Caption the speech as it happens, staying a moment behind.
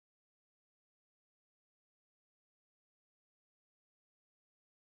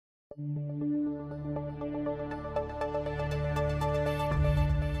In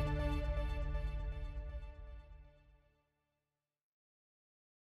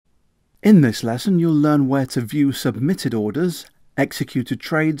this lesson, you'll learn where to view submitted orders, executed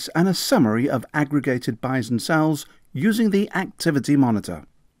trades, and a summary of aggregated buys and sells using the Activity Monitor.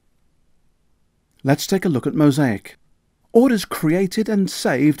 Let's take a look at Mosaic. Orders created and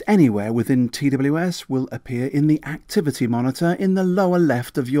saved anywhere within TWS will appear in the Activity Monitor in the lower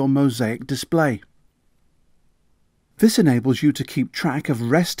left of your Mosaic display. This enables you to keep track of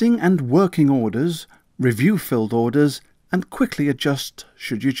resting and working orders, review filled orders, and quickly adjust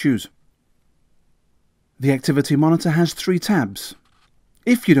should you choose. The Activity Monitor has 3 tabs.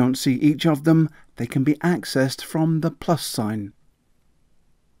 If you don't see each of them, they can be accessed from the plus sign.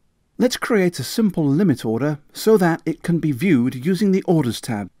 Let's create a simple limit order so that it can be viewed using the Orders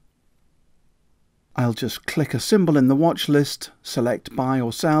tab. I'll just click a symbol in the watch list, select Buy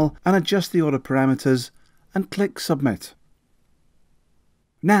or Sell, and adjust the order parameters, and click Submit.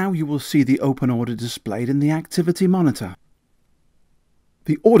 Now you will see the open order displayed in the Activity Monitor.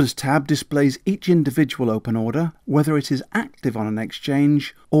 The Orders tab displays each individual open order, whether it is active on an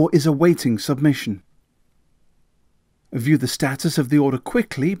exchange or is awaiting submission. View the status of the order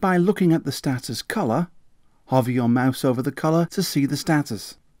quickly by looking at the status colour. Hover your mouse over the colour to see the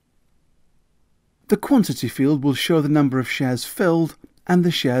status. The quantity field will show the number of shares filled and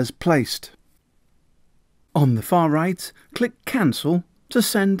the shares placed. On the far right, click Cancel to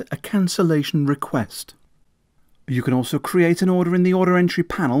send a cancellation request. You can also create an order in the Order Entry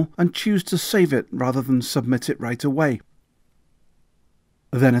panel and choose to save it rather than submit it right away.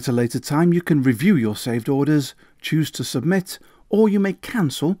 Then at a later time you can review your saved orders, choose to submit, or you may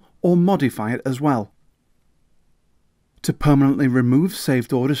cancel or modify it as well. To permanently remove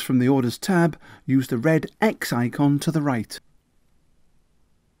saved orders from the Orders tab, use the red X icon to the right.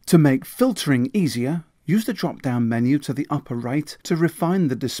 To make filtering easier, use the drop-down menu to the upper right to refine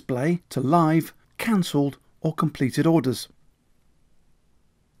the display to live, cancelled, or completed orders.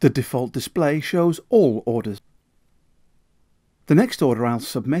 The default display shows all orders. The next order I'll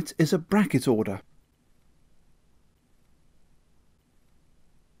submit is a bracket order.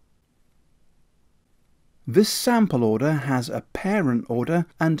 This sample order has a parent order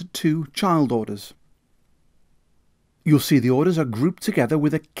and 2 child orders. You'll see the orders are grouped together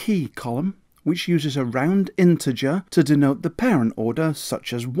with a key column, which uses a round integer to denote the parent order,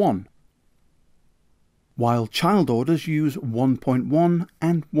 such as 1. While child orders use 1.1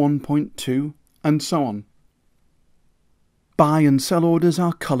 and 1.2, and so on. Buy and sell orders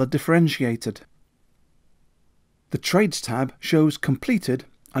are colour differentiated. The Trades tab shows completed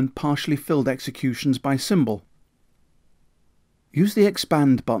and partially filled executions by symbol. Use the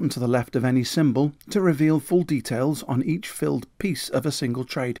Expand button to the left of any symbol to reveal full details on each filled piece of a single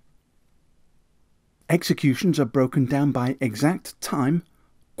trade. Executions are broken down by exact time,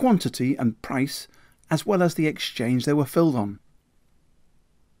 quantity and price, as well as the exchange they were filled on.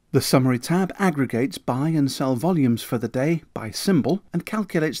 The Summary tab aggregates buy and sell volumes for the day by symbol and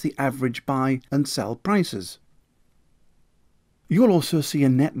calculates the average buy and sell prices. You'll also see a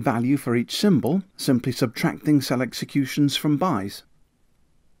net value for each symbol, simply subtracting sell executions from buys.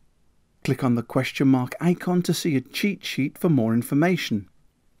 Click on the question mark icon to see a cheat sheet for more information.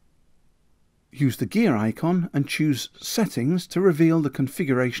 Use the gear icon and choose Settings to reveal the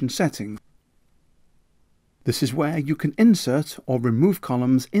configuration settings. This is where you can insert or remove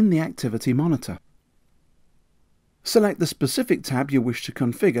columns in the Activity Monitor. Select the specific tab you wish to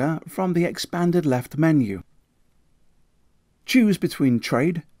configure from the expanded left menu. Choose between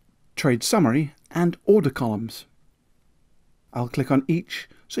Trade, Trade Summary, and Order columns. I'll click on each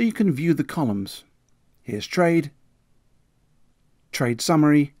so you can view the columns. Here's Trade, Trade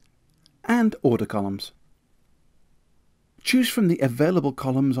Summary, and Order columns. Choose from the available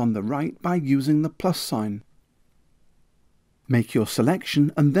columns on the right by using the plus sign. Make your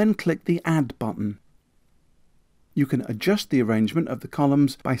selection and then click the Add button. You can adjust the arrangement of the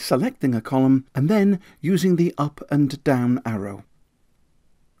columns by selecting a column and then using the up and down arrow.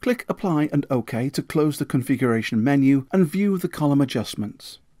 Click Apply and OK to close the configuration menu and view the column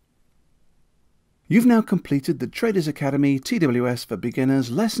adjustments. You've now completed the Traders Academy TWS for Beginners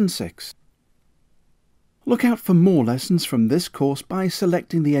Lesson 6. Look out for more lessons from this course by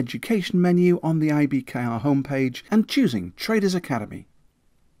selecting the Education menu on the IBKR homepage and choosing Traders Academy.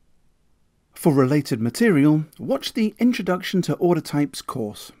 For related material, watch the Introduction to Order Types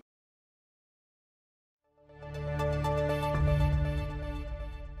course.